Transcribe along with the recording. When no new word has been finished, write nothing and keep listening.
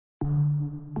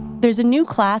There's a new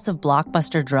class of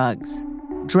blockbuster drugs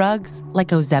like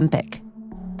Ozempic.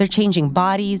 They're changing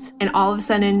bodies. And all of a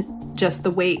sudden, just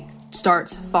the weight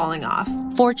starts falling off.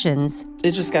 Fortunes.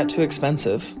 It just got too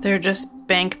expensive. They're just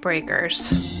bank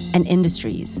breakers. And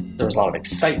industries. There was a lot of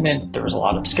excitement. There was a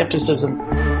lot of skepticism.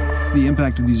 The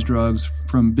impact of these drugs,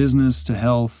 from business to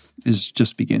health, is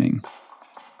just beginning.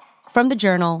 From the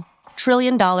Journal, $1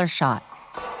 Trillion Shot.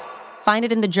 Find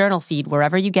it in the Journal feed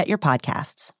wherever you get your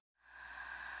podcasts.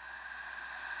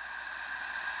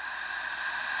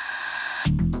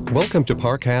 Welcome to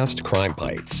Parcast Crime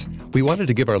Bites. We wanted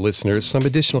to give our listeners some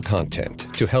additional content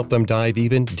to help them dive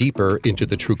even deeper into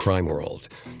the true crime world.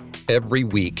 Every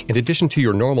week, in addition to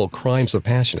your normal Crimes of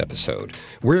Passion episode,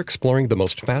 we're exploring the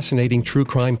most fascinating true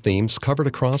crime themes covered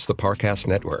across the Parcast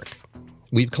network.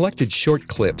 We've collected short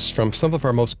clips from some of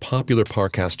our most popular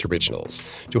Parcast originals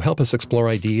to help us explore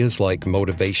ideas like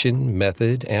motivation,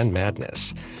 method, and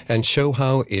madness, and show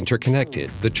how interconnected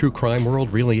the true crime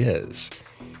world really is.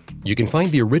 You can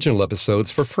find the original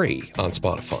episodes for free on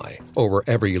Spotify or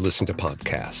wherever you listen to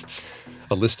podcasts.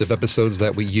 A list of episodes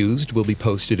that we used will be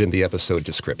posted in the episode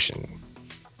description.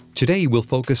 Today, we'll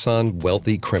focus on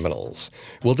wealthy criminals.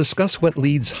 We'll discuss what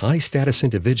leads high-status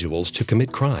individuals to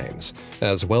commit crimes,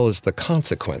 as well as the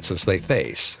consequences they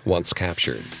face once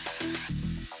captured.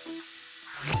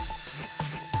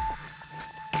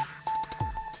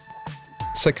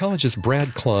 Psychologist Brad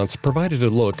Klontz provided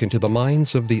a look into the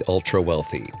minds of the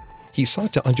ultra-wealthy. He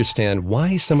sought to understand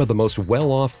why some of the most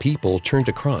well-off people turn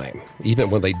to crime, even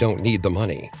when they don't need the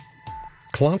money.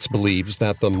 Klontz believes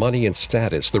that the money and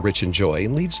status the rich enjoy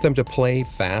leads them to play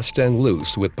fast and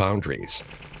loose with boundaries.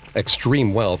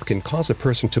 Extreme wealth can cause a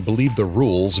person to believe the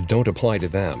rules don't apply to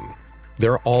them.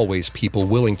 There are always people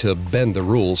willing to bend the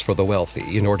rules for the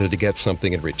wealthy in order to get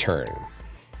something in return.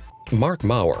 Mark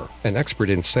Maurer, an expert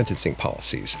in sentencing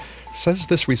policies, says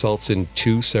this results in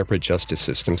two separate justice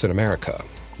systems in America,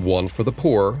 one for the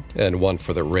poor and one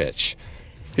for the rich.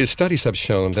 His studies have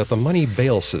shown that the money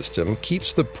bail system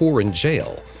keeps the poor in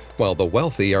jail, while the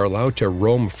wealthy are allowed to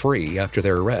roam free after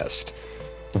their arrest.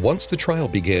 Once the trial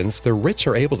begins, the rich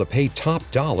are able to pay top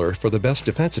dollar for the best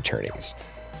defense attorneys.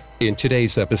 In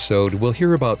today's episode, we'll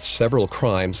hear about several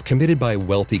crimes committed by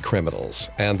wealthy criminals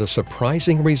and the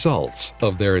surprising results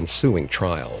of their ensuing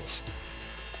trials.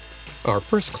 Our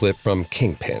first clip from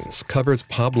Kingpins covers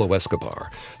Pablo Escobar,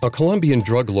 a Colombian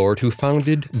drug lord who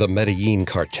founded the Medellin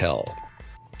cartel.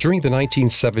 During the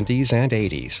 1970s and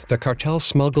 80s, the cartel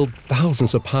smuggled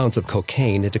thousands of pounds of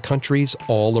cocaine into countries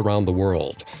all around the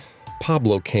world.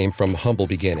 Pablo came from humble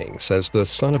beginnings as the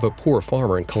son of a poor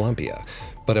farmer in Colombia,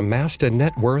 but amassed a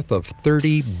net worth of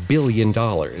 $30 billion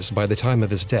by the time of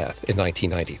his death in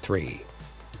 1993.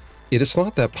 It is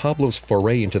thought that Pablo's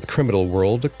foray into the criminal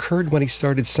world occurred when he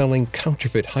started selling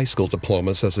counterfeit high school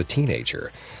diplomas as a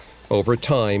teenager. Over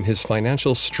time, his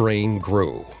financial strain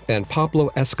grew, and Pablo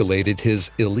escalated his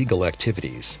illegal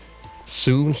activities.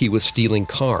 Soon, he was stealing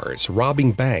cars,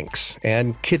 robbing banks,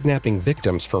 and kidnapping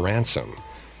victims for ransom.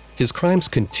 His crimes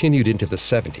continued into the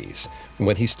 70s,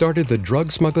 when he started the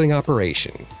drug smuggling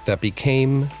operation that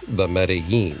became the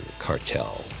Medellin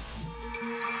cartel.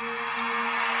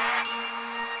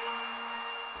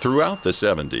 Throughout the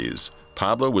 70s,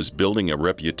 Pablo was building a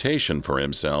reputation for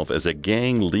himself as a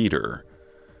gang leader.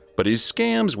 But his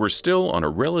scams were still on a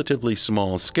relatively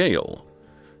small scale.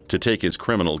 To take his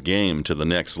criminal game to the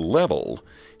next level,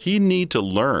 he'd need to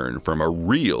learn from a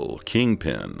real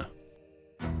kingpin.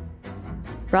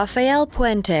 Rafael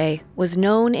Puente was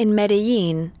known in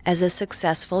Medellin as a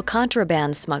successful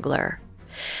contraband smuggler.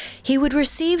 He would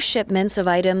receive shipments of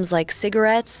items like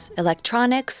cigarettes,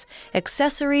 electronics,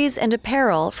 accessories, and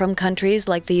apparel from countries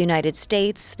like the United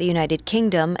States, the United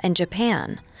Kingdom, and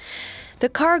Japan. The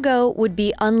cargo would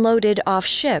be unloaded off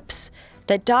ships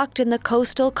that docked in the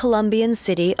coastal Colombian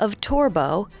city of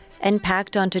Turbo and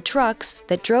packed onto trucks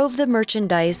that drove the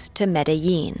merchandise to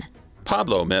Medellin.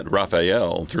 Pablo met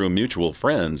Rafael through mutual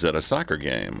friends at a soccer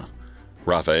game.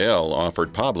 Rafael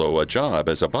offered Pablo a job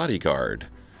as a bodyguard,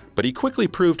 but he quickly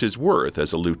proved his worth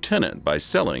as a lieutenant by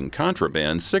selling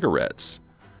contraband cigarettes.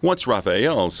 Once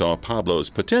Rafael saw Pablo's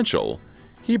potential,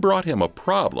 he brought him a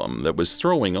problem that was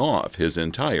throwing off his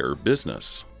entire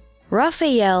business.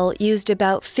 Rafael used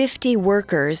about 50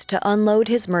 workers to unload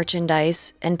his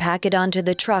merchandise and pack it onto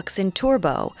the trucks in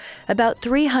Turbo, about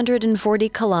 340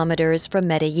 kilometers from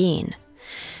Medellin.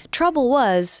 Trouble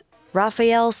was,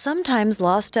 Rafael sometimes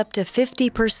lost up to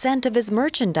 50% of his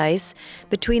merchandise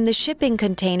between the shipping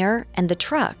container and the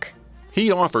truck. He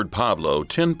offered Pablo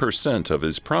 10% of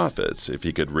his profits if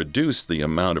he could reduce the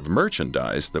amount of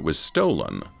merchandise that was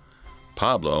stolen.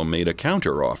 Pablo made a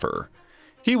counteroffer.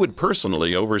 He would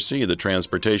personally oversee the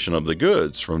transportation of the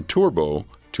goods from Turbo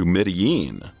to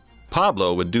Medellin.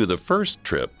 Pablo would do the first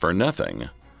trip for nothing,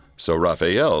 so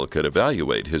Rafael could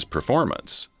evaluate his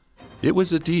performance. It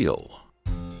was a deal.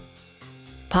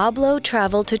 Pablo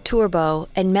traveled to Turbo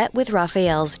and met with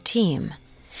Rafael's team.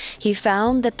 He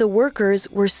found that the workers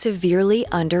were severely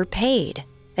underpaid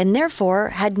and therefore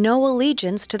had no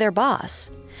allegiance to their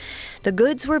boss. The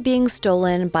goods were being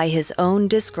stolen by his own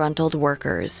disgruntled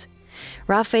workers.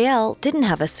 Rafael didn't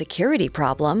have a security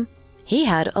problem. He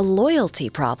had a loyalty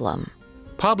problem.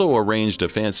 Pablo arranged a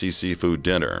fancy seafood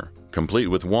dinner, complete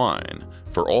with wine,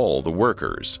 for all the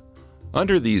workers.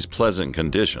 Under these pleasant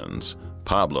conditions,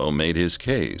 Pablo made his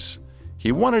case.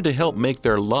 He wanted to help make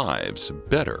their lives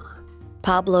better.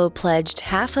 Pablo pledged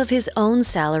half of his own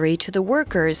salary to the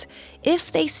workers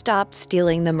if they stopped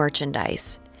stealing the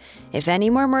merchandise. If any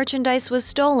more merchandise was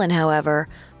stolen, however,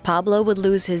 Pablo would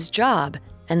lose his job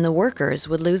and the workers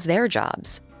would lose their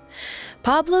jobs.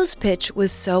 Pablo's pitch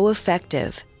was so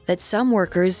effective that some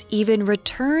workers even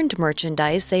returned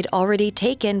merchandise they'd already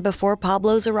taken before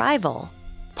Pablo's arrival.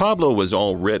 Pablo was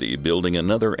already building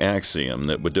another axiom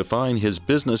that would define his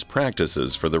business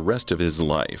practices for the rest of his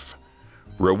life.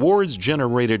 Rewards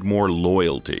generated more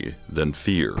loyalty than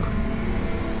fear.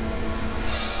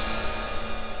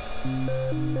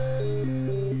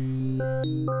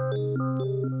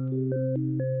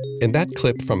 In that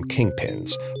clip from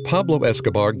Kingpins, Pablo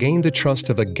Escobar gained the trust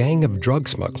of a gang of drug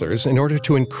smugglers in order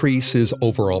to increase his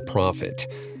overall profit.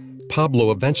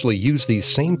 Pablo eventually used these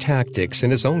same tactics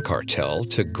in his own cartel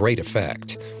to great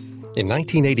effect. In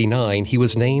 1989, he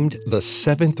was named the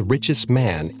 7th richest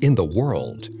man in the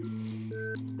world.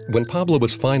 When Pablo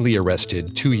was finally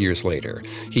arrested 2 years later,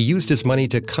 he used his money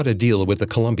to cut a deal with the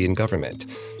Colombian government.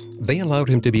 They allowed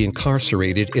him to be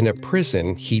incarcerated in a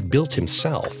prison he'd built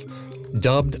himself.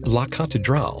 Dubbed La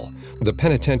Catedral, the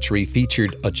penitentiary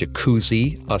featured a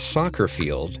jacuzzi, a soccer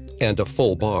field, and a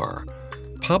full bar.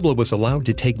 Pablo was allowed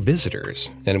to take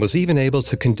visitors and was even able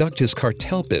to conduct his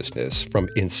cartel business from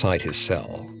inside his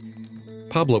cell.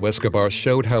 Pablo Escobar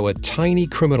showed how a tiny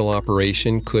criminal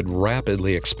operation could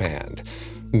rapidly expand.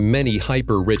 Many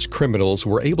hyper-rich criminals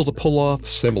were able to pull off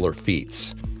similar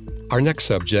feats. Our next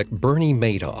subject, Bernie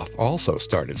Madoff, also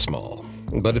started small,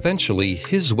 but eventually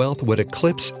his wealth would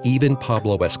eclipse even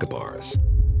Pablo Escobar's.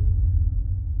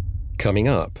 Coming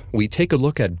up, we take a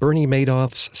look at Bernie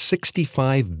Madoff's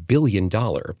 $65 billion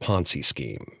Ponzi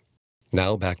scheme.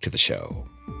 Now back to the show.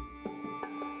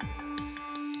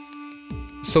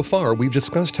 So far, we've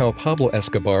discussed how Pablo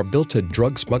Escobar built a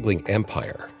drug smuggling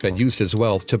empire and used his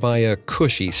wealth to buy a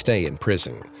cushy stay in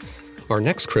prison. Our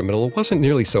next criminal wasn't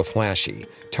nearly so flashy,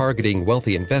 targeting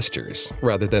wealthy investors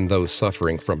rather than those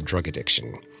suffering from drug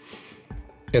addiction.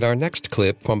 In our next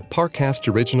clip from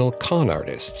Parcast original Con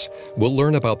Artists, we'll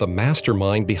learn about the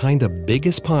mastermind behind the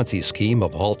biggest Ponzi scheme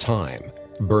of all time,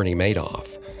 Bernie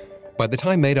Madoff. By the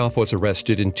time Madoff was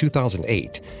arrested in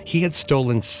 2008, he had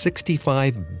stolen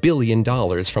 $65 billion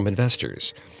from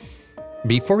investors.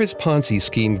 Before his Ponzi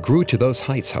scheme grew to those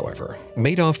heights, however,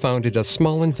 Madoff founded a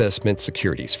small investment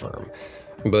securities firm.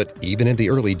 But even in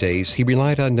the early days, he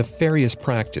relied on nefarious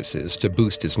practices to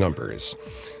boost his numbers.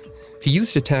 He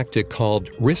used a tactic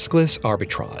called riskless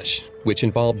arbitrage, which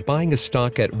involved buying a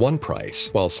stock at one price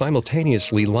while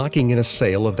simultaneously locking in a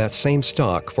sale of that same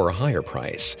stock for a higher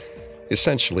price.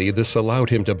 Essentially, this allowed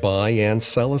him to buy and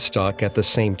sell a stock at the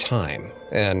same time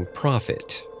and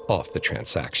profit off the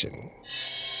transaction.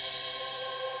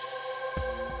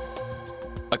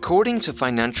 According to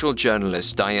financial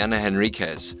journalist Diana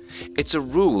Henriquez, it's a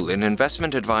rule in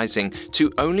investment advising to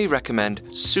only recommend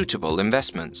suitable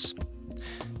investments.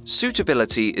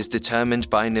 Suitability is determined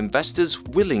by an investor's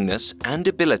willingness and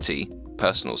ability,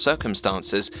 personal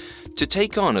circumstances, to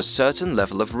take on a certain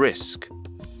level of risk.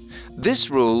 This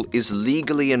rule is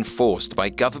legally enforced by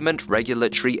government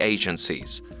regulatory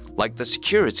agencies, like the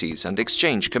Securities and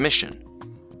Exchange Commission.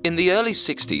 In the early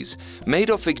 60s,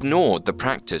 Madoff ignored the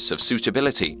practice of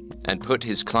suitability and put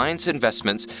his clients'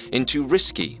 investments into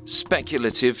risky,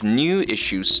 speculative,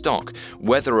 new-issue stock,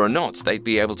 whether or not they'd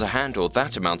be able to handle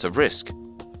that amount of risk.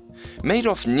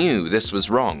 Madoff knew this was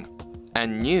wrong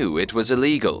and knew it was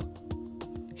illegal.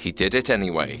 He did it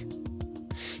anyway.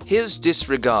 His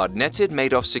disregard netted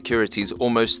Madoff Securities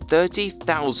almost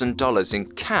 $30,000 in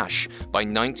cash by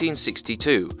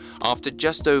 1962, after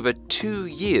just over 2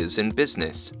 years in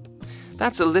business.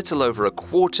 That's a little over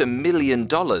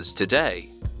 $250,000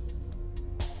 today.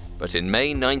 But in May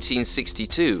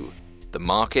 1962, the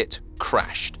market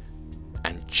crashed.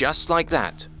 And just like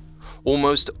that,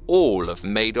 almost all of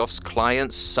Madoff's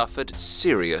clients suffered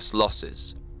serious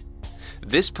losses.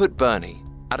 This put Bernie,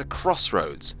 at a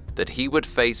crossroads that he would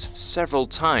face several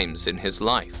times in his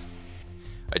life,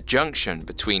 a junction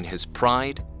between his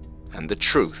pride and the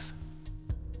truth.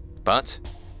 But,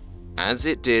 as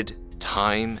it did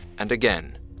time and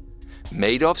again,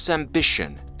 Madoff's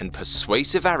ambition and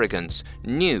persuasive arrogance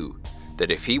knew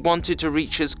that if he wanted to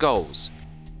reach his goals,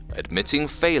 admitting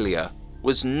failure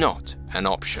was not an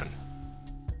option.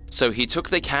 So he took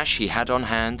the cash he had on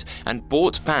hand and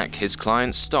bought back his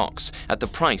clients' stocks at the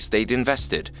price they'd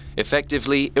invested,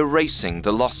 effectively erasing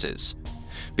the losses.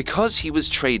 Because he was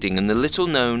trading in the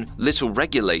little-known,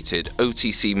 little-regulated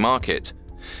OTC market,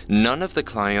 none of the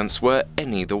clients were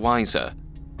any the wiser.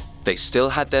 They still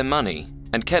had their money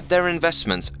and kept their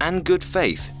investments and good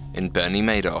faith in Bernie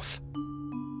Madoff.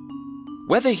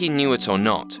 Whether he knew it or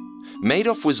not,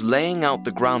 Madoff was laying out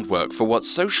the groundwork for what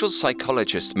social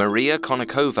psychologist Maria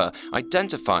Konnikova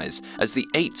identifies as the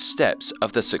 8 steps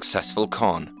of the successful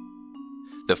con.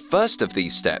 The first of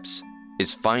these steps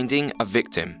is finding a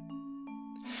victim.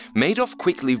 Madoff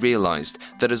quickly realized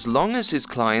that as long as his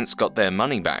clients got their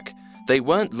money back, they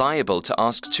weren't liable to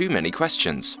ask too many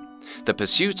questions. The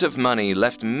pursuit of money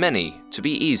left many to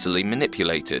be easily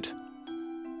manipulated.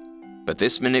 But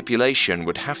this manipulation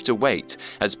would have to wait,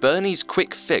 as Bernie's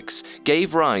quick fix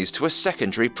gave rise to a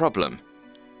secondary problem.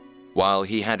 While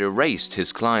he had erased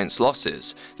his clients'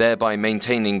 losses, thereby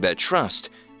maintaining their trust,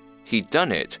 he'd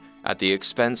done it at the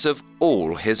expense of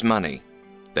all his money.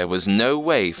 There was no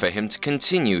way for him to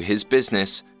continue his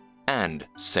business and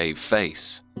save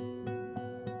face.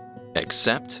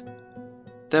 Except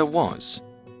there was.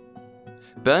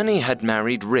 Bernie had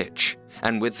married rich,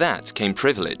 and with that came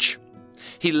privilege.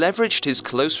 He leveraged his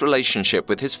close relationship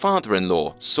with his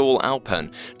father-in-law, Saul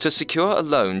Alpern, to secure a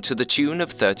loan to the tune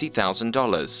of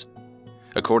 $30,000.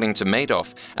 According to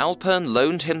Madoff, Alpern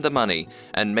loaned him the money,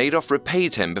 and Madoff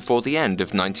repaid him before the end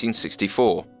of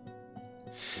 1964.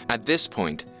 At this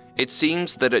point, it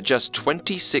seems that at just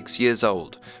 26 years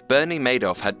old, Bernie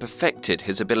Madoff had perfected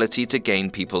his ability to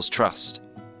gain people's trust.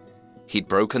 He'd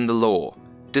broken the law,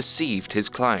 deceived his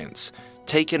clients,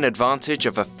 taken advantage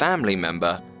of a family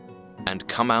member, and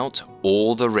come out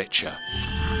all the richer.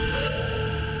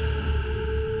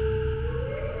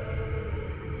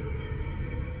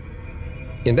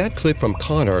 In that clip from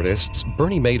Con Artists,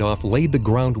 Bernie Madoff laid the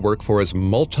groundwork for his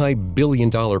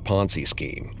multi-billion-dollar Ponzi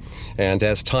scheme. And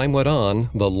as time went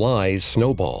on, the lies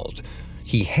snowballed.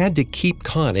 He had to keep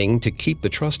conning to keep the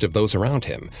trust of those around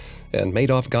him, and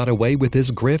Madoff got away with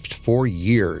his grift for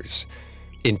years.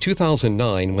 In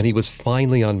 2009, when he was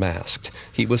finally unmasked,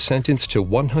 he was sentenced to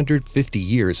 150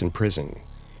 years in prison.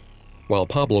 While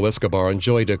Pablo Escobar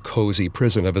enjoyed a cozy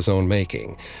prison of his own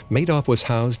making, Madoff was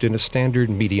housed in a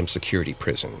standard medium-security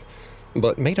prison.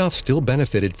 But Madoff still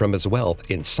benefited from his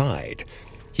wealth inside.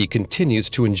 He continues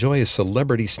to enjoy a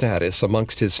celebrity status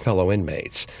amongst his fellow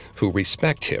inmates, who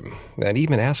respect him and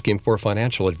even ask him for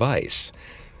financial advice.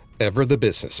 Ever the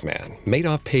businessman,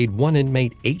 Madoff paid one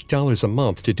inmate $8 a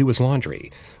month to do his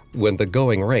laundry, when the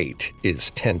going rate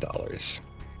is $10.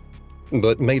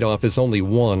 But Madoff is only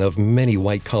one of many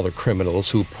white-collar criminals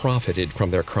who profited from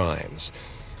their crimes.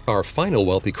 Our final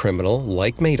wealthy criminal,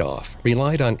 like Madoff,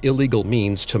 relied on illegal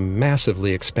means to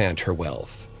massively expand her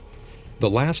wealth. The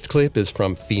last clip is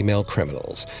from Female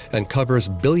Criminals and covers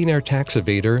billionaire tax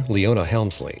evader Leona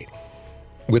Helmsley.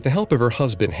 With the help of her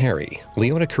husband, Harry,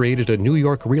 Leona created a New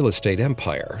York real estate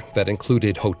empire that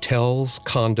included hotels,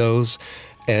 condos,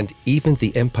 and even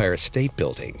the Empire State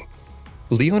Building.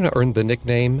 Leona earned the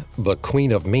nickname the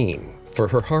Queen of Mean for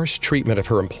her harsh treatment of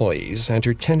her employees and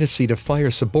her tendency to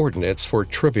fire subordinates for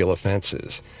trivial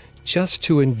offenses, just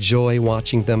to enjoy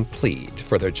watching them plead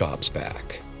for their jobs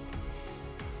back.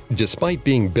 Despite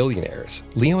being billionaires,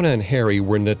 Leona and Harry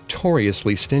were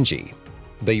notoriously stingy.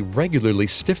 They regularly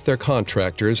stiffed their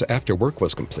contractors after work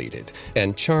was completed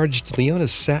and charged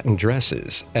Leona's satin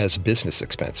dresses as business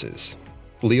expenses.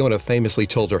 Leona famously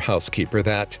told her housekeeper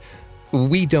that,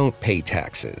 "We don't pay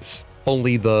taxes.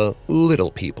 Only the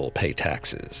little people pay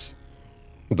taxes."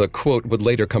 The quote would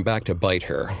later come back to bite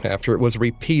her after it was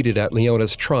repeated at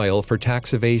Leona's trial for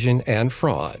tax evasion and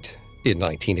fraud in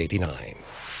 1989.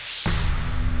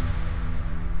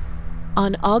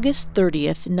 On August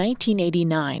 30th,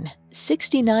 1989,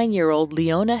 69-year-old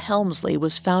Leona Helmsley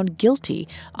was found guilty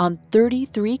on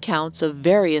 33 counts of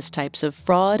various types of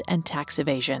fraud and tax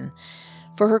evasion.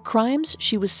 For her crimes,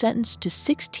 she was sentenced to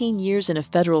 16 years in a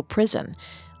federal prison.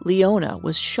 Leona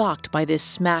was shocked by this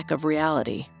smack of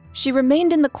reality. She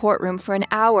remained in the courtroom for an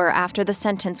hour after the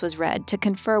sentence was read to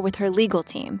confer with her legal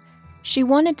team. She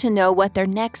wanted to know what their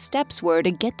next steps were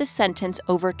to get the sentence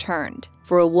overturned.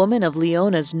 For a woman of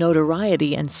Leona's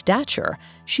notoriety and stature,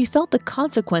 she felt the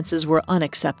consequences were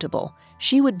unacceptable.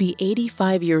 She would be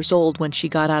 85 years old when she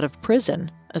got out of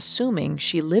prison, assuming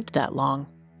she lived that long.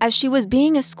 As she was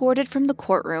being escorted from the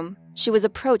courtroom, she was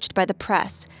approached by the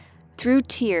press. Through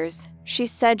tears, she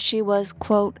said she was,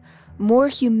 quote, more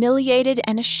humiliated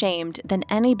and ashamed than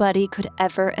anybody could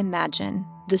ever imagine.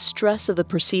 The stress of the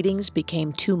proceedings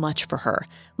became too much for her.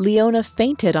 Leona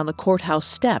fainted on the courthouse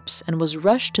steps and was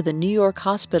rushed to the New York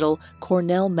hospital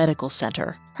Cornell Medical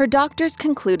Center. Her doctors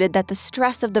concluded that the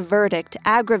stress of the verdict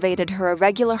aggravated her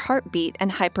irregular heartbeat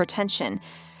and hypertension.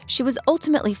 She was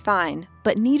ultimately fine,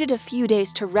 but needed a few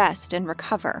days to rest and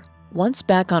recover. Once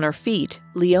back on her feet,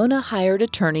 Leona hired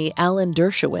attorney Alan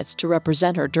Dershowitz to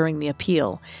represent her during the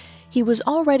appeal. He was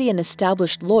already an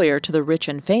established lawyer to the rich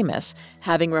and famous,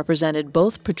 having represented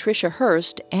both Patricia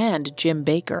Hearst and Jim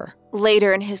Baker.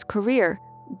 Later in his career,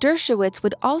 Dershowitz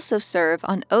would also serve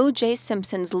on O.J.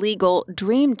 Simpson's legal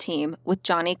Dream Team with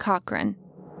Johnny Cochran.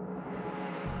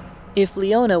 If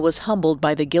Leona was humbled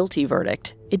by the guilty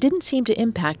verdict, it didn't seem to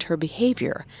impact her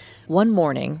behavior. One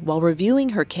morning, while reviewing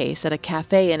her case at a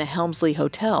cafe in a Helmsley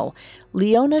hotel,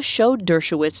 Leona showed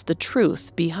Dershowitz the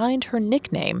truth behind her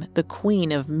nickname, the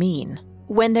Queen of Mean.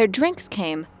 When their drinks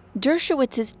came,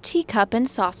 Dershowitz's teacup and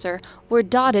saucer were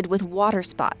dotted with water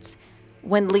spots.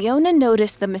 When Leona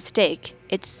noticed the mistake,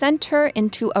 it sent her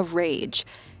into a rage.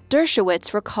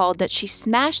 Dershowitz recalled that she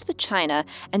smashed the china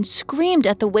and screamed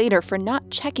at the waiter for not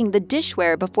checking the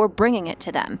dishware before bringing it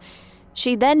to them.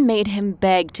 She then made him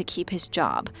beg to keep his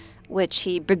job, which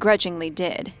he begrudgingly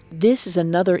did. This is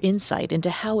another insight into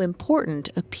how important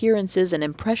appearances and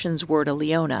impressions were to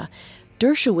Leona.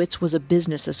 Dershowitz was a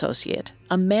business associate,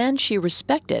 a man she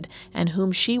respected and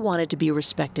whom she wanted to be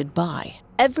respected by.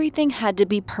 Everything had to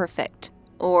be perfect,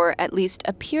 or at least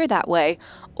appear that way,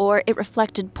 or it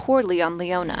reflected poorly on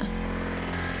Leona.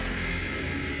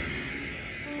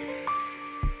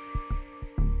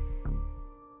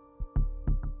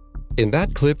 In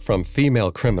that clip from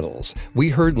Female Criminals, we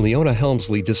heard Leona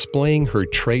Helmsley displaying her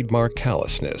trademark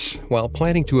callousness while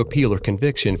planning to appeal her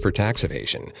conviction for tax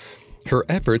evasion. Her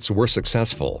efforts were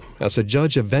successful, as a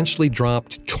judge eventually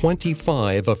dropped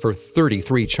 25 of her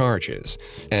 33 charges,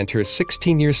 and her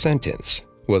 16-year sentence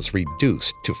was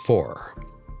reduced to 4.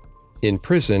 In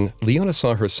prison, Leona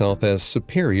saw herself as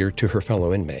superior to her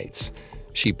fellow inmates.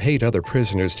 She paid other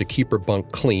prisoners to keep her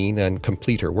bunk clean and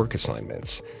complete her work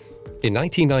assignments. In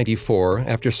 1994,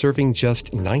 after serving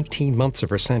just 19 months of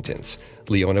her sentence,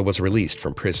 Leona was released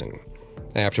from prison.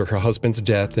 After her husband's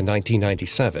death in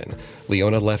 1997,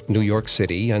 Leona left New York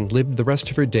City and lived the rest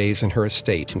of her days in her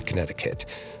estate in Connecticut,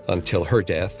 until her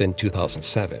death in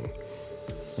 2007.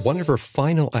 One of her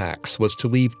final acts was to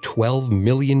leave $12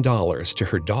 million to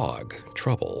her dog,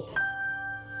 Trouble.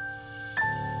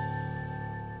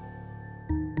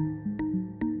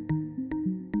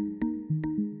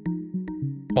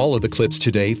 All of the clips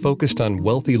today focused on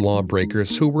wealthy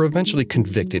lawbreakers who were eventually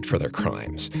convicted for their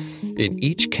crimes. In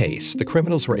each case, the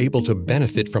criminals were able to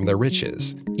benefit from their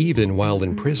riches, even while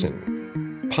in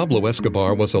prison. Pablo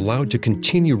Escobar was allowed to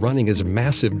continue running his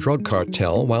massive drug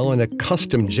cartel while in a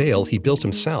custom jail he built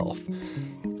himself.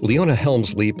 Leona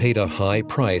Helmsley paid a high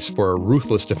price for a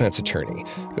ruthless defense attorney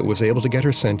who was able to get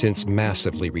her sentence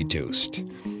massively reduced.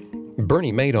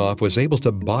 Bernie Madoff was able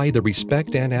to buy the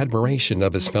respect and admiration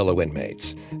of his fellow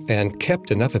inmates and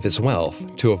kept enough of his wealth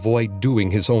to avoid doing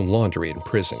his own laundry in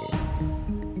prison.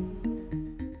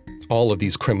 All of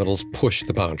these criminals pushed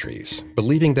the boundaries,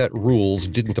 believing that rules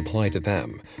didn't apply to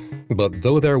them. But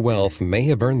though their wealth may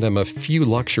have earned them a few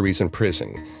luxuries in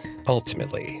prison,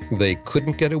 ultimately, they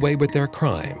couldn't get away with their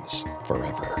crimes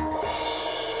forever.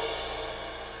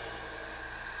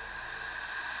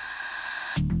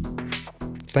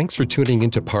 Thanks for tuning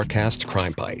into Parcast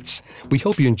Crime Bites. We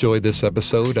hope you enjoyed this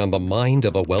episode on the mind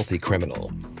of a wealthy criminal.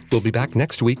 We'll be back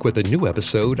next week with a new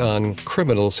episode on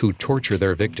criminals who torture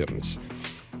their victims.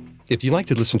 If you'd like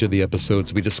to listen to the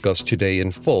episodes we discussed today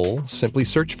in full, simply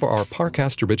search for our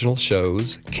Parcast original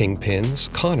shows,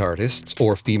 Kingpins, Con Artists,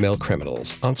 or Female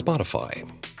Criminals on Spotify.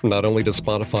 Not only does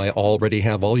Spotify already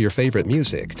have all your favorite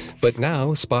music, but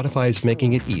now Spotify is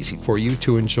making it easy for you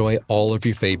to enjoy all of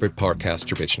your favorite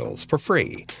Parcast originals for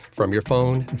free from your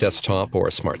phone, desktop,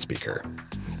 or smart speaker.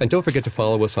 And don't forget to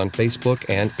follow us on Facebook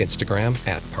and Instagram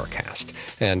 @Parcast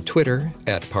and Twitter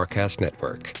 @Parcast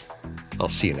Network. I'll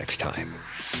see you next time.